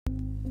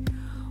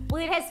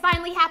Well, it has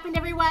finally happened,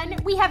 everyone.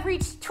 We have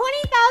reached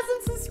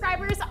 20,000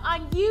 subscribers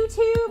on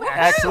YouTube.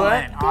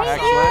 Excellent.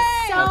 Thank you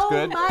so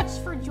good. much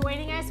for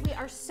joining us. We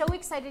are so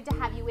excited to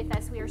have you with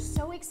us. We are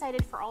so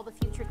excited for all the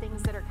future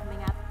things that are coming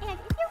up. And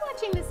if you're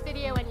watching this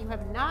video and you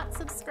have not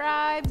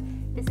subscribed,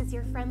 this is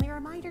your friendly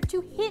reminder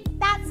to hit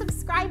that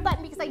subscribe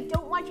button because I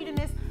don't want you to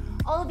miss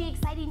all of the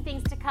exciting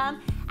things to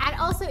come. And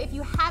also, if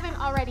you haven't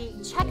already,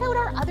 check out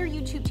our other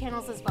YouTube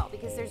channels as well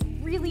because there's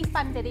really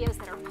fun videos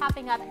that are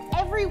popping up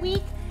every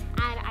week.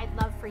 And I'd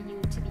love for you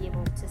to be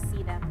able to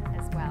see them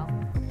as well.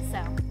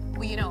 So,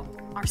 well, you know,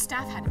 our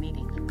staff had a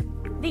meeting.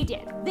 They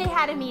did. They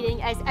had a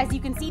meeting. As you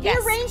can see, they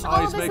arranged all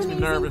Always of this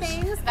makes me amazing nervous.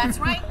 things. That's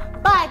right.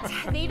 But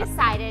they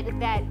decided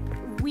that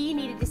we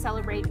needed to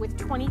celebrate with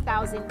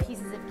 20,000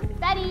 pieces of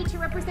confetti to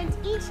represent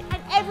each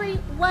and every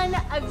one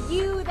of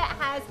you that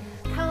has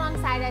come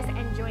alongside us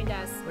and joined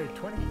us. Wait,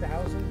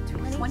 20,000?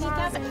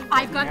 20,000.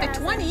 I've got the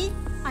 20.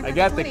 I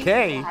got the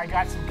K. I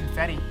got some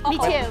confetti. Me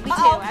too. I've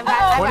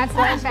got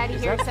some confetti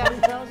Is here. that So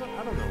 20,000?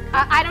 I don't know.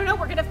 I don't know.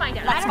 We're gonna find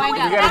out. Let's I don't know find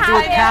what's out. We gonna gotta do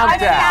a happen.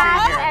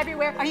 countdown. It's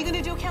everywhere. Are you going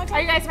to do a countdown?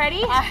 Are you guys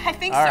ready? I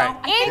think All so. right.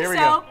 I think Here we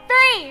so. go.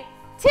 3,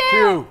 2,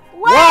 2,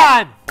 1.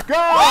 1, go!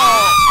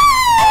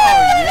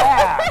 Oh,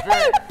 yeah.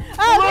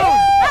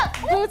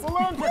 Balloons.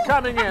 Balloons are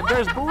coming in.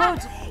 There's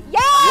balloons.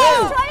 Yes!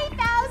 Whoa.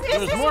 20,000.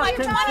 There's This is more what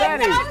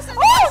confetti. 20,000.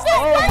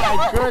 Oh,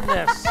 my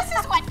goodness. This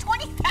is what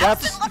 20,000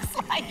 That's-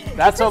 looks like.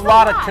 That's a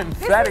lot of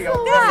confetti. This is a up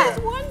lot. there. This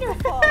is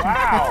wonderful.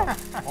 Wow.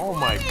 Oh,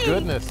 my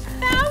goodness.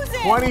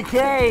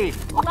 20K.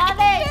 Love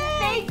it.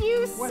 Thank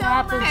you so What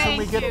happens much. when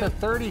we get to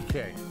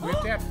 30K? We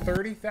have to have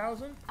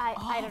 30,000?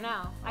 I don't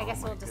know. I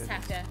guess we'll just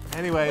have to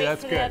Anyway, wait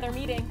that's for good. the other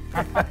meeting.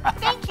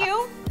 Thank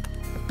you.